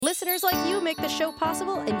Listeners like you make the show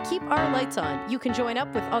possible and keep our lights on. You can join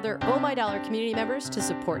up with other Oh My Dollar community members to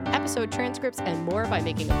support episode transcripts and more by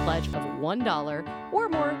making a pledge of $1 or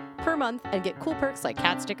more per month and get cool perks like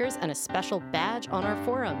cat stickers and a special badge on our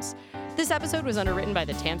forums. This episode was underwritten by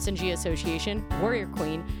the Tamsin G Association, Warrior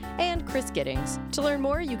Queen, and Chris Giddings. To learn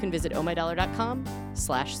more, you can visit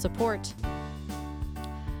ohmydollar.com/support.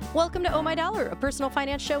 Welcome to Oh My Dollar, a personal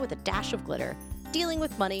finance show with a dash of glitter. Dealing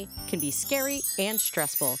with money can be scary and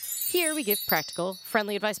stressful. Here we give practical,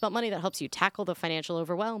 friendly advice about money that helps you tackle the financial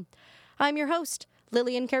overwhelm. I'm your host,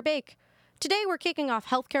 Lillian Kerbake. Today we're kicking off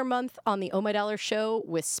Healthcare Month on the Oh My Dollar show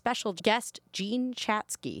with special guest Jean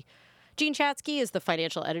Chatzky. Jean Chatzky is the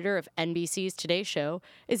financial editor of NBC's Today Show,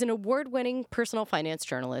 is an award-winning personal finance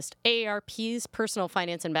journalist, AARP's personal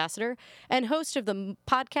finance ambassador, and host of the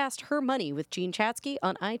podcast Her Money with Jean Chatzky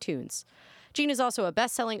on iTunes. Jean is also a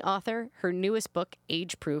best-selling author. Her newest book,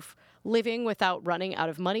 Age Proof, Living Without Running Out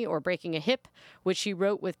of Money or Breaking a Hip, which she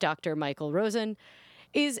wrote with Dr. Michael Rosen,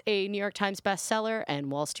 is a New York Times bestseller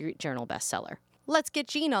and Wall Street Journal bestseller. Let's get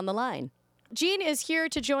Jean on the line. Jean is here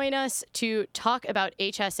to join us to talk about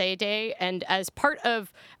HSA Day, and as part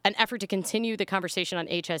of an effort to continue the conversation on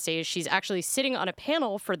HSAs, she's actually sitting on a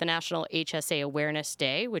panel for the National HSA Awareness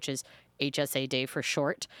Day, which is HSA Day for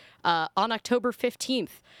short, on October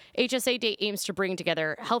 15th. HSA Day aims to bring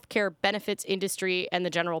together healthcare benefits industry and the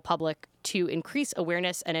general public to increase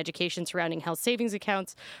awareness and education surrounding health savings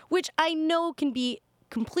accounts, which I know can be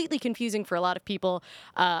completely confusing for a lot of people.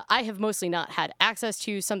 I have mostly not had access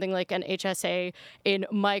to something like an HSA in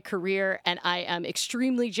my career, and I am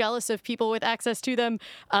extremely jealous of people with access to them.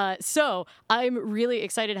 So I'm really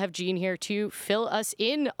excited to have Jean here to fill us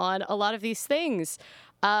in on a lot of these things.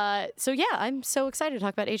 So yeah, I'm so excited to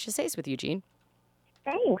talk about HSAs with you, Jean.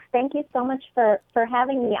 Thanks. Thank you so much for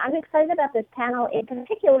having me. I'm excited about this panel in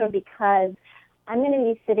particular because I'm going to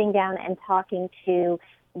be sitting down and talking to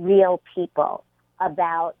real people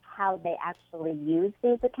about how they actually use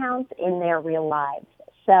these accounts in their real lives.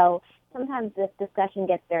 So sometimes this discussion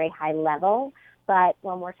gets very high level, but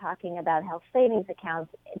when we're talking about health savings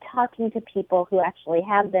accounts, talking to people who actually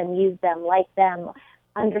have them, use them, like them,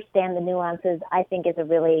 understand the nuances, I think is a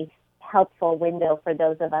really helpful window for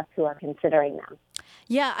those of us who are considering them.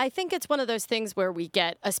 Yeah, I think it's one of those things where we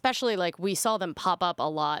get, especially like we saw them pop up a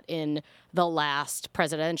lot in the last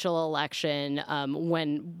presidential election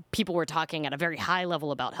when people were talking at a very high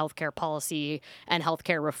level about healthcare policy and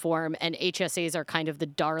healthcare reform. And HSAs are kind of the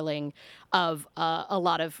darling of a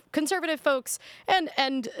lot of conservative folks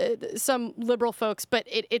and some liberal folks. But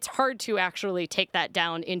it's hard to actually take that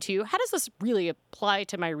down into how does this really apply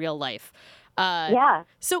to my real life? Yeah.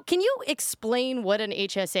 So can you explain what an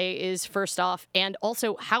HSA is first off, and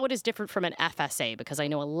also how it is different from an FSA? Because I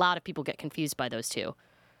know a lot of people get confused by those two.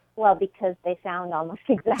 Well, because they sound almost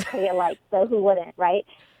exactly alike, so who wouldn't, right?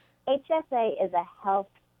 HSA is a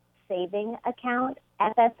health saving account.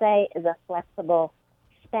 FSA is a flexible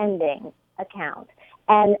spending account.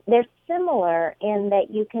 And they're similar in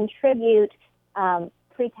that you contribute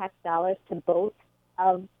pre-tax dollars to both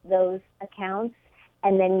of those accounts,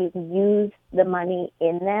 and then you use the money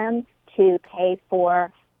in them to pay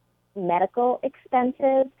for medical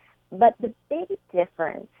expenses. But the big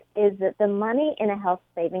difference is that the money in a health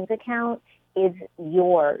savings account is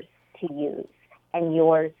yours to use and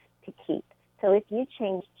yours to keep. So if you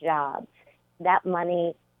change jobs, that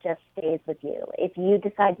money just stays with you. If you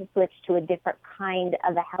decide to switch to a different kind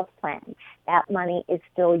of a health plan, that money is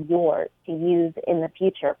still yours to use in the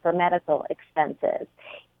future for medical expenses.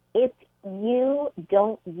 If you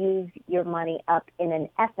don't use your money up in an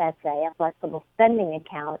FSA, a flexible spending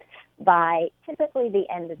account, by typically the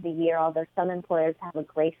end of the year, although some employers have a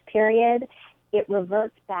grace period, it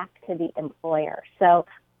reverts back to the employer. So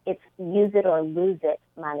it's use it or lose it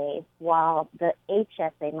money, while the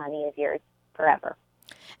HSA money is yours forever.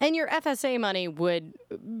 And your FSA money would,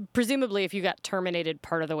 presumably, if you got terminated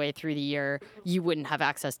part of the way through the year, you wouldn't have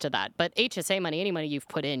access to that. But HSA money, any money you've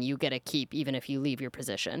put in, you get to keep even if you leave your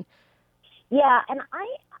position. Yeah, and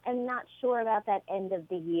I am not sure about that end of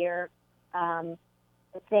the year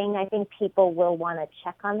thing. I think people will want to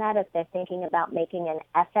check on that if they're thinking about making an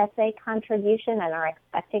FSA contribution and are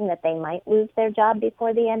expecting that they might lose their job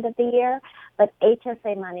before the end of the year. But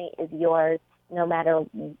HSA money is yours no matter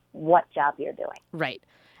what job you're doing. Right.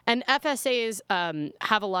 And FSAs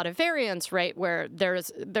have a lot of variants, right, where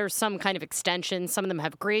there's some kind of extension. Some of them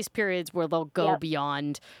have grace periods where they'll go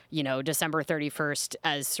beyond, December 31st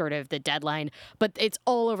as sort of the deadline. But it's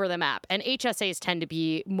all over the map. And HSAs tend to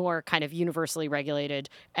be more kind of universally regulated,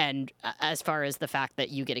 and as far as the fact that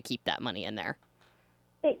you get to keep that money in there.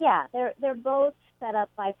 Yeah, they're both set up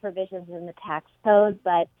by provisions in the tax code,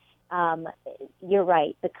 but you're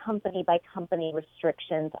right. The company-by-company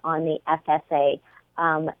restrictions on the FSA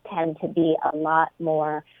tend to be a lot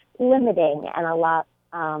more limiting and a lot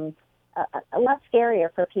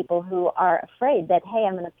scarier for people who are afraid that, hey,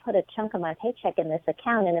 I'm going to put a chunk of my paycheck in this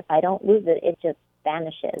account, and if I don't lose it, it just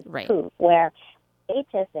vanishes. Right. Poof. Where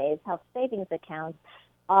HSAs, health savings accounts,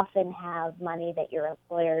 often have money that your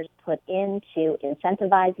employers put in to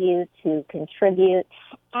incentivize you to contribute,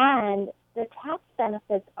 and the tax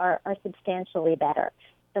benefits are substantially better.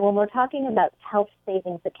 So when we're talking about health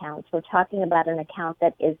savings accounts, we're talking about an account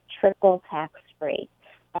that is triple tax-free.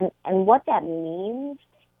 And what that means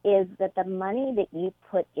is that the money that you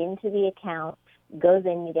put into the account goes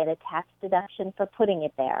in, you get a tax deduction for putting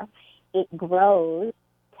it there. It grows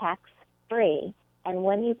tax-free. And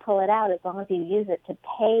when you pull it out, as long as you use it to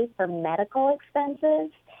pay for medical expenses,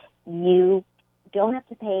 you don't have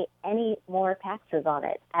to pay any more taxes on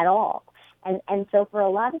it at all. And so for a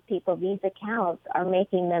lot of people, these accounts are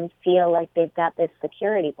making them feel like they've got this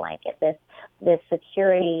security blanket, this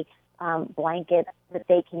security blanket that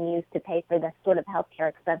they can use to pay for the sort of healthcare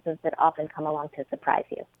expenses that often come along to surprise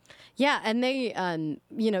you. Yeah, and they, I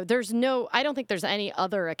don't think there's any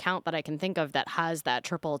other account that I can think of that has that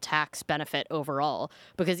triple tax benefit overall,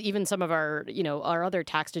 because even some of our other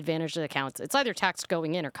tax advantaged accounts, it's either taxed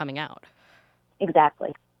going in or coming out.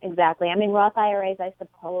 Exactly. I mean, Roth IRAs, I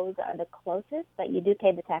suppose, are the closest, but you do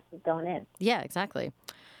pay the taxes going in. Yeah, exactly.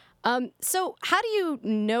 So how do you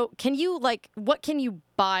know, what can you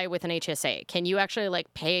buy with an HSA? Can you actually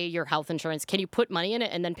pay your health insurance? Can you put money in it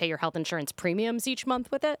and then pay your health insurance premiums each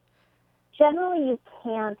month with it? Generally, you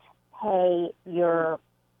can't pay your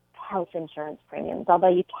health insurance premiums, although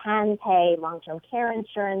you can pay long-term care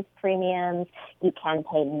insurance premiums. You can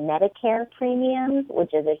pay Medicare premiums,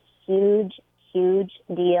 which is a huge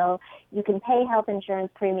deal. You can pay health insurance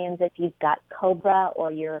premiums if you've got COBRA or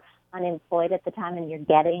you're unemployed at the time and you're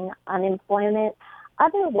getting unemployment.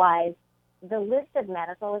 Otherwise, the list of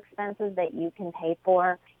medical expenses that you can pay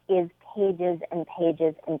for is pages and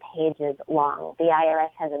pages and pages long. The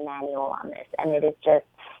IRS has a manual on this, and it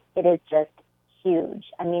is just huge.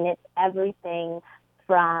 I mean, it's everything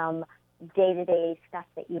from day-to-day stuff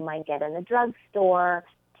that you might get in the drugstore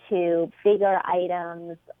to bigger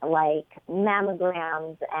items like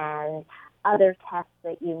mammograms and other tests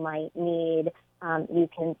that you might need. You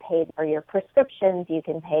can pay for your prescriptions. You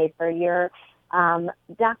can pay for your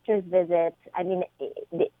doctor's visits. I mean,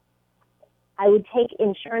 I would take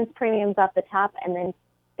insurance premiums off the top and then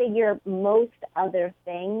figure most other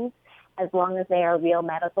things, as long as they are real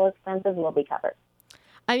medical expenses, will be covered.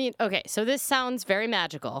 I mean, okay, so this sounds very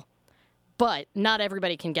magical, but not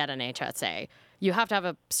everybody can get an HSA. You have to have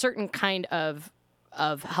a certain kind of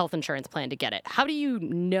health insurance plan to get it. How do you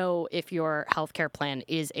know if your healthcare plan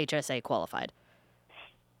is HSA qualified?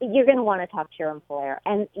 You're going to want to talk to your employer.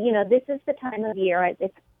 And, this is the time of year.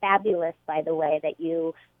 It's fabulous, by the way, that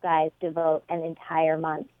you guys devote an entire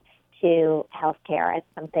month to healthcare.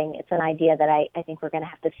 It's an idea that I think we're going to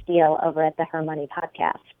have to steal over at the Her Money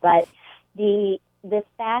podcast. But the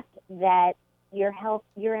fact that your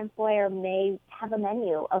employer may have a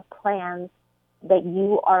menu of plans that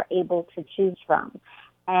you are able to choose from.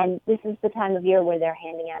 And this is the time of year where they're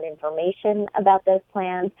handing out information about those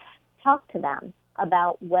plans. Talk to them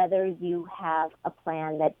about whether you have a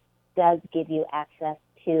plan that does give you access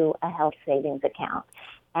to a health savings account.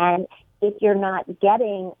 And if you're not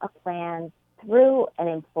getting a plan through an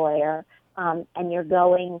employer, and you're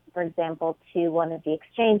going, for example, to one of the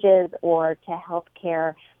exchanges or to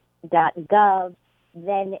healthcare.gov,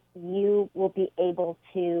 then you will be able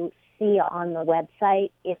to see on the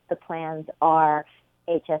website if the plans are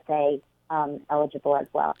HSA eligible as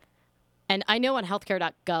well. And I know on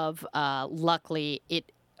healthcare.gov, luckily,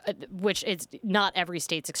 which is not every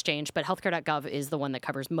state's exchange, but healthcare.gov is the one that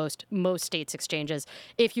covers most states' exchanges.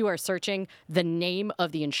 If you are searching, the name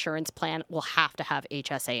of the insurance plan will have to have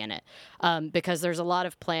HSA in it, because there's a lot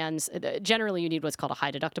of plans. Generally, you need what's called a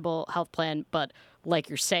high deductible health plan, but like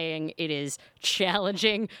you're saying, it is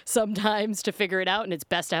challenging sometimes to figure it out, and it's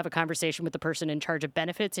best to have a conversation with the person in charge of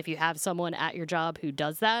benefits if you have someone at your job who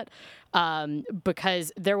does that,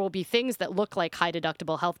 because there will be things that look like high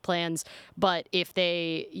deductible health plans, but if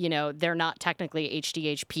they're not technically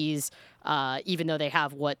HDHPs, even though they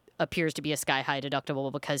have what appears to be a sky-high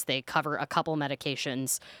deductible because they cover a couple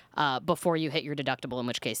medications before you hit your deductible, in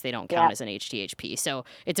which case they don't count as an HDHP. So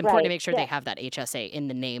it's important to make sure they have that HSA in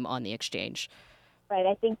the name on the exchange. Right.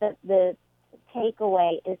 I think that the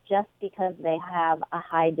takeaway is just because they have a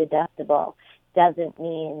high deductible doesn't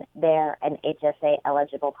mean they're an HSA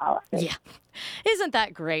eligible policy. Yeah. Isn't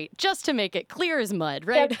that great? Just to make it clear as mud,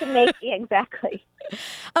 right? Just to make exactly.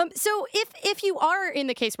 So if you are in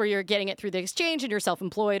the case where you're getting it through the exchange and you're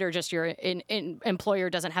self-employed or just your employer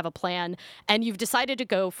doesn't have a plan and you've decided to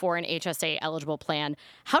go for an HSA eligible plan,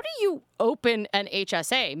 how do you open an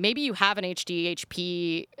HSA? Maybe you have an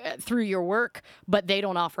HDHP through your work, but they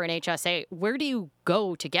don't offer an HSA. Where do you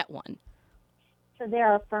go to get one? So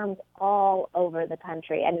there are firms all over the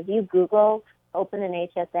country. And if you Google open an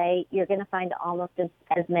HSA, you're going to find almost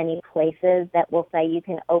as many places that will say you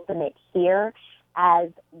can open it here as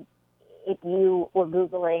if you were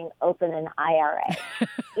Googling open an IRA.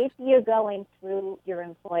 If you're going through your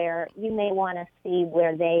employer, you may want to see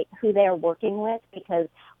who they're working with, because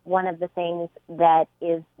one of the things that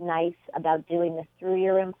is nice about doing this through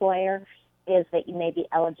your employer is that you may be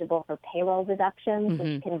eligible for payroll deductions,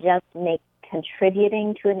 which can just make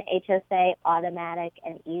contributing to an HSA automatic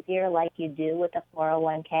and easier like you do with a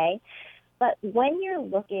 401k. But when you're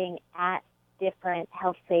looking at different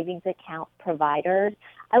health savings account providers,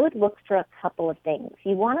 I would look for a couple of things.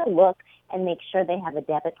 You want to look and make sure they have a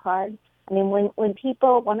debit card. I mean, when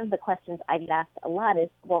people, one of the questions I get asked a lot is,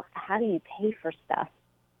 well, how do you pay for stuff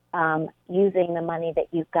using the money that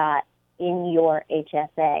you've got in your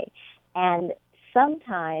HSA? And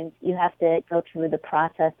sometimes you have to go through the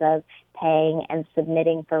process of paying and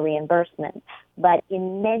submitting for reimbursement. But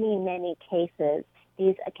in many, many cases,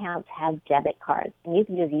 these accounts have debit cards, and you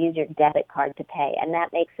can just use your debit card to pay, and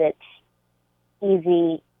that makes it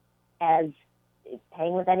easy as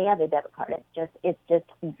paying with any other debit card. It's just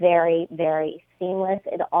very, very seamless.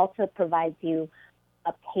 It also provides you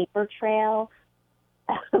a paper trail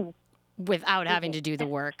without having to do the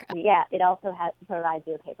work. Yeah, it also provides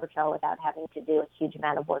you a paper trail without having to do a huge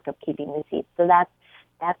amount of work of keeping receipts. So that's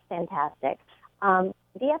fantastic.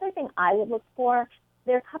 The other thing I would look for,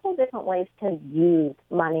 there are a couple different ways to use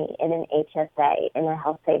money in an HSA, in a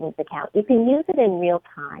health savings account. You can use it in real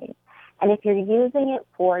time. And if you're using it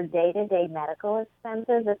for day-to-day medical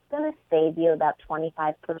expenses, it's going to save you about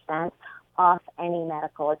 25% off any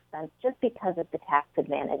medical expense just because of the tax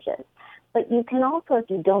advantages. But you can also, if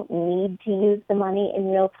you don't need to use the money in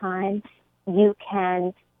real time, you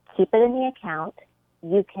can keep it in the account,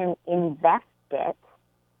 you can invest it,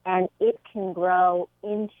 and it can grow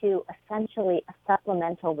into essentially a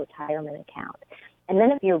supplemental retirement account. And then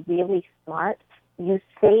if you're really smart, you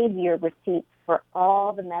save your receipts for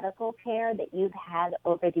all the medical care that you've had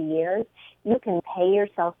over the years. You can pay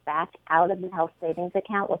yourself back out of the health savings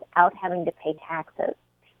account without having to pay taxes.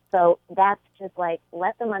 So that's just like,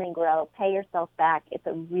 let the money grow, pay yourself back. It's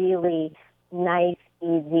a really nice,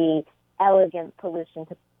 easy, elegant solution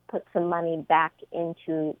to put some money back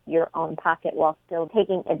into your own pocket while still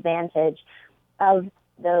taking advantage of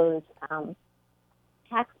those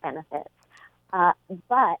tax benefits.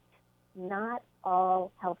 But not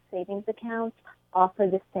all health savings accounts offer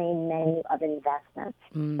the same menu of investments.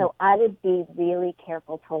 So I would be really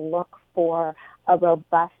careful to look for a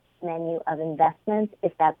robust menu of investments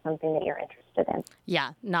if that's something that you're interested in.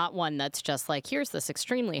 Yeah, not one that's just like, here's this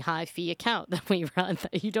extremely high fee account that we run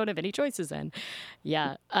that you don't have any choices in.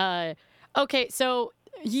 Yeah. Okay, so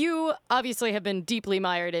you obviously have been deeply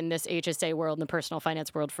mired in this HSA world and the personal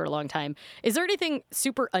finance world for a long time. Is there anything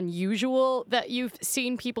super unusual that you've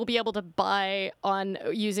seen people be able to buy on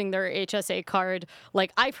using their HSA card?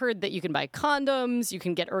 Like, I've heard that you can buy condoms, you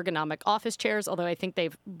can get ergonomic office chairs, although I think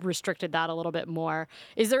they've restricted that a little bit more.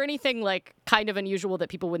 Is there anything like kind of unusual that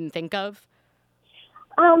people wouldn't think of?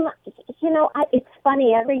 It's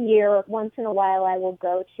funny. Every year, once in a while, I will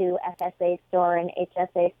go to FSA store and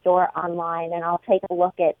HSA store online, and I'll take a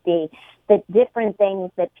look at the different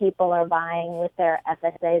things that people are buying with their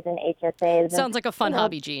FSAs and HSAs. Sounds like a fun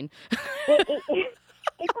hobby, Jean.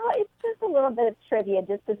 It's just a little bit of trivia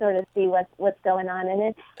just to sort of see what's going on.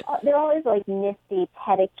 And they're always like nifty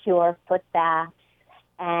pedicure, foot baths,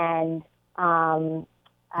 and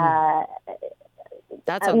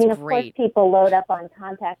that sounds great. Of course, people load up on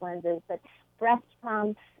contact lenses, but breast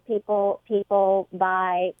pumps, people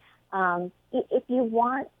buy. If you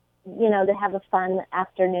want, to have a fun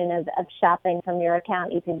afternoon of shopping from your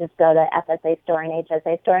account, you can just go to FSA store and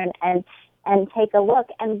HSA store and take a look.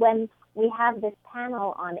 And when we have this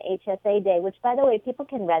panel on HSA Day, which, by the way, people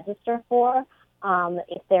can register for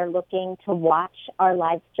if they're looking to watch our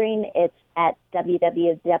live stream, it's at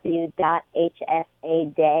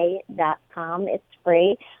www.hsaday.com. It's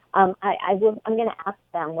free. I'm going to ask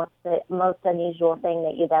them what's the most unusual thing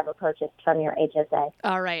that you've ever purchased from your HSA.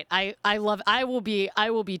 All right. I will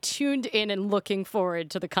be tuned in and looking forward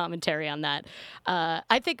to the commentary on that.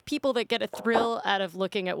 I think people that get a thrill out of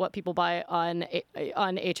looking at what people buy on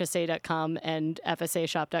HSA.com and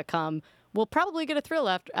FSAshop.com will probably get a thrill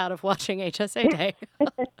out of watching HSA Day.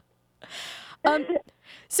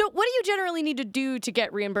 So what do you generally need to do to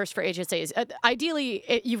get reimbursed for HSAs?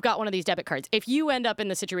 Ideally, you've got one of these debit cards. If you end up in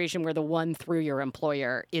the situation where the one through your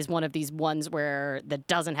employer is one of these ones where that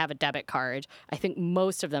doesn't have a debit card, I think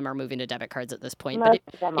most of them are moving to debit cards at this point. Most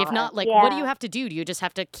But of them if are. not, like, Yeah. what do you have to do? Do you just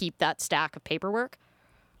have to keep that stack of paperwork?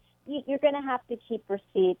 You're going to have to keep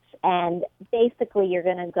receipts, and basically you're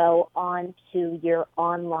going to go on to your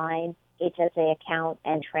online HSA account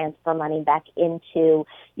and transfer money back into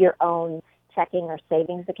your own checking or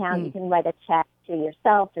savings account. You can write a check to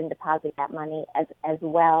yourself and deposit that money as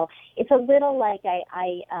well. It's a little like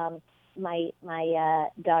my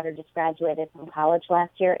daughter just graduated from college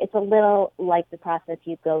last year. It's a little like the process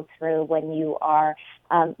you go through when you are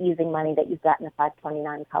using money that you've got in a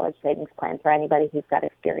 529 college savings plan, for anybody who's got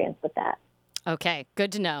experience with that. Okay,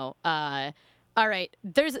 good to know. All right.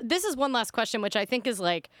 This is one last question, which I think is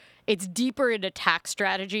like, it's deeper into tax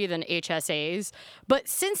strategy than HSAs. But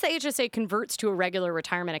since the HSA converts to a regular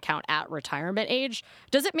retirement account at retirement age,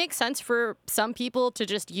 does it make sense for some people to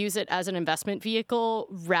just use it as an investment vehicle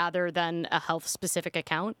rather than a health-specific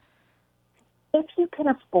account? If you can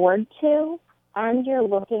afford to, and you're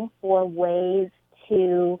looking for ways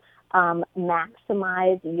to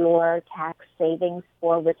maximize your tax savings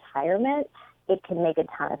for retirement, it can make a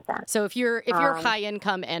ton of sense. So if you're high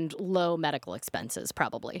income and low medical expenses,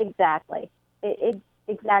 probably. Exactly.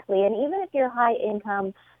 Exactly. And even if you're high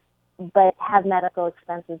income but have medical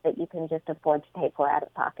expenses that you can just afford to pay for out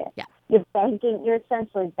of pocket. Yeah. You're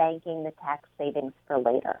essentially banking the tax savings for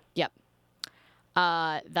later. Yep.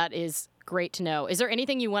 That is great to know. Is there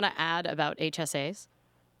anything you want to add about HSAs?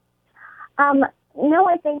 No,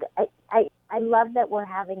 I think I love that we're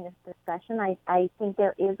having this discussion. I think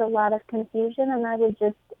there is a lot of confusion, and I would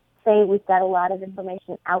just say we've got a lot of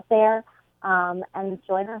information out there, and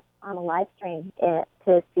join us on a live stream to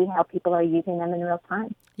see how people are using them in real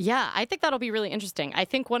time. Yeah, I think that'll be really interesting. I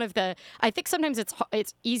think sometimes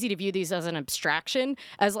it's easy to view these as an abstraction,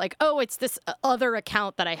 as like, oh, it's this other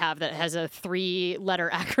account that I have that has a 3-letter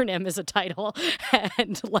acronym as a title,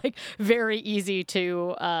 and like very easy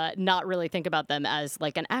to not really think about them as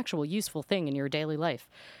like an actual useful thing in your daily life.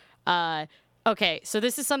 Okay, so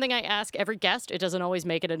this is something I ask every guest. It doesn't always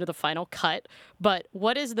make it into the final cut, but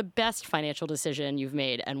what is the best financial decision you've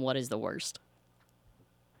made, and what is the worst?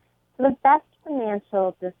 The best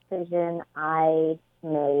financial decision I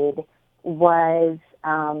made was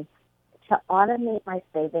to automate my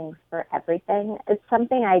savings for everything. It's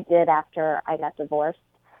something I did after I got divorced,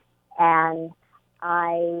 and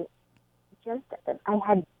I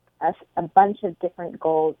had a bunch of different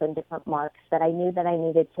goals and different marks that I knew that I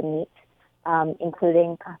needed to meet,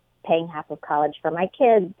 including paying half of college for my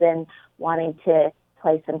kids and wanting to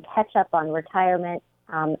play some catch up on retirement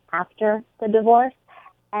after the divorce.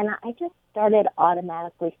 And I just started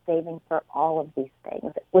automatically saving for all of these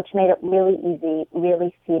things, which made it really easy,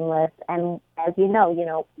 really seamless. And as you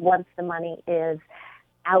know, once the money is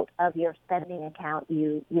out of your spending account,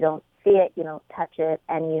 you don't see it, you don't touch it,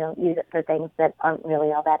 and you don't use it for things that aren't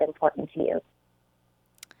really all that important to you.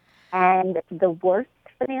 And the worst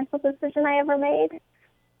financial decision I ever made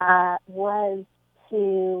was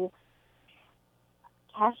to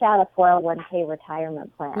cash out a 401k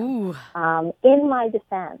retirement plan. In my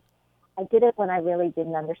defense, I did it when I really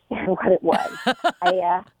didn't understand what it was.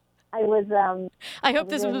 I hope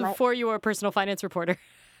this was before you were a personal finance reporter.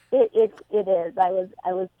 It is. I was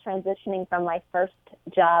transitioning from my first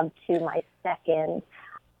job to my second.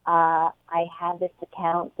 I had this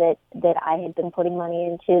account that I had been putting money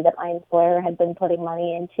into, that my employer had been putting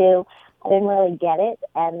money into. I didn't really get it,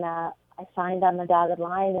 and I signed on the dotted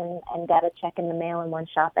line and got a check in the mail and went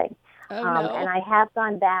shopping. Oh, no. And I have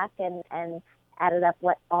gone back and added up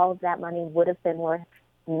what all of that money would have been worth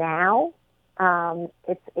now.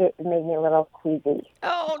 It made me a little queasy.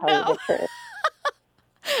 Oh, to tell you the truth.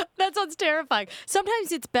 That sounds terrifying.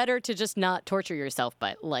 Sometimes it's better to just not torture yourself,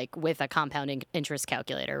 but like with a compounding interest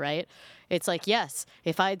calculator, right? It's like, yes,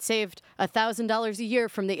 if I had saved $1,000 a year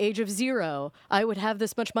from the age of 0, I would have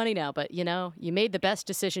this much money now. But, you made the best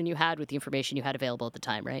decision you had with the information you had available at the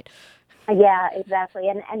time, right? Yeah, exactly.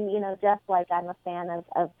 And just like I'm a fan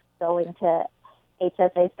of going to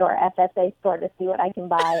HSA store, FSA store to see what I can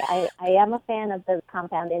buy, I am a fan of the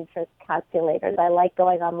compound interest calculators. I like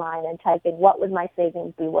going online and typing what would my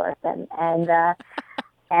savings be worth, and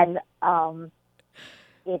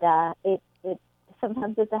it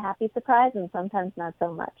sometimes it's a happy surprise and sometimes not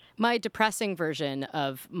so much. My depressing version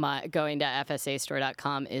of my going to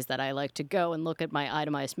FSAstore.com is that I like to go and look at my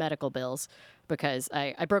itemized medical bills, because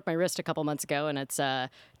I broke my wrist a couple months ago, and it's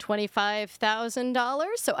 $25,000.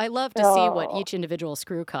 So I love to see what each individual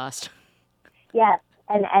screw cost. Yes,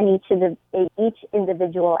 and each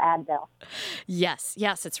individual ad bill. Yes,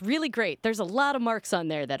 it's really great. There's a lot of marks on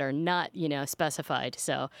there that are not, specified.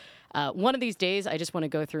 So one of these days, I just want to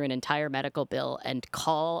go through an entire medical bill and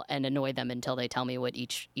call and annoy them until they tell me what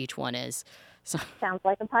each one is. So, sounds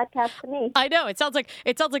like a podcast to me. I know it sounds like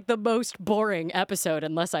the most boring episode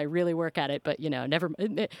unless I really work at it. But never.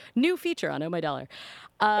 New feature on Oh My Dollar.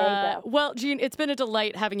 Well, Jean, it's been a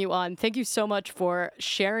delight having you on. Thank you so much for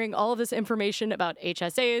sharing all of this information about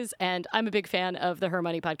HSAs. And I'm a big fan of the Her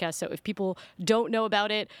Money podcast. So if people don't know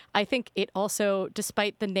about it, I think it also,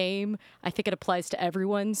 despite the name, I think it applies to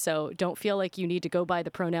everyone. So don't feel like you need to go by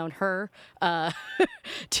the pronoun her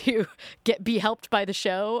to be helped by the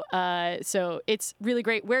show. So it's really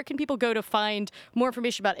great. Where can people go to find more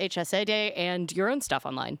information about HSA Day and your own stuff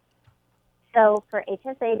online? So for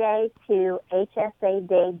HSA Day, to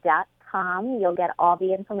hsaday.com, you'll get all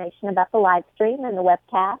the information about the live stream and the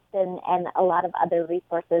webcast and a lot of other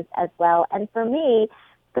resources as well. And for me,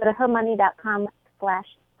 go to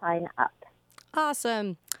hermoney.com/sign up.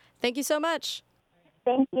 Awesome. Thank you so much.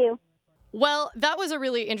 Thank you. Well, that was a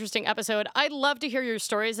really interesting episode. I'd love to hear your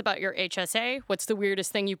stories about your HSA. What's the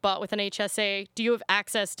weirdest thing you bought with an HSA? Do you have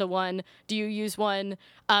access to one? Do you use one?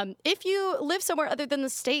 If you live somewhere other than the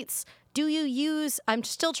States, do you use... I'm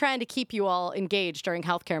still trying to keep you all engaged during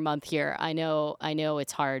Healthcare Month here. I know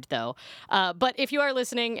it's hard, though. But if you are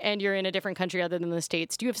listening and you're in a different country other than the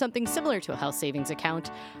States, do you have something similar to a health savings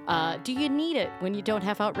account? Do you need it when you don't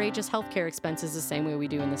have outrageous healthcare expenses the same way we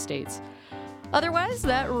do in the States? Otherwise,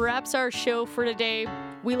 that wraps our show for today.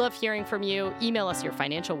 We love hearing from you. Email us your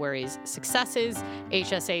financial worries, successes,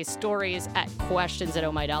 HSA stories at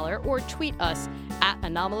questions@ohmydollar, or tweet us at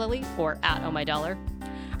Anomaly or at ohmydollar.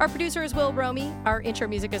 Our producer is Will Romy. Our intro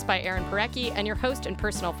music is by Aaron Parecki, and your host and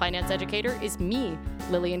personal finance educator is me,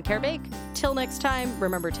 Lillian Kerbake. Till next time,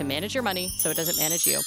 remember to manage your money so it doesn't manage you.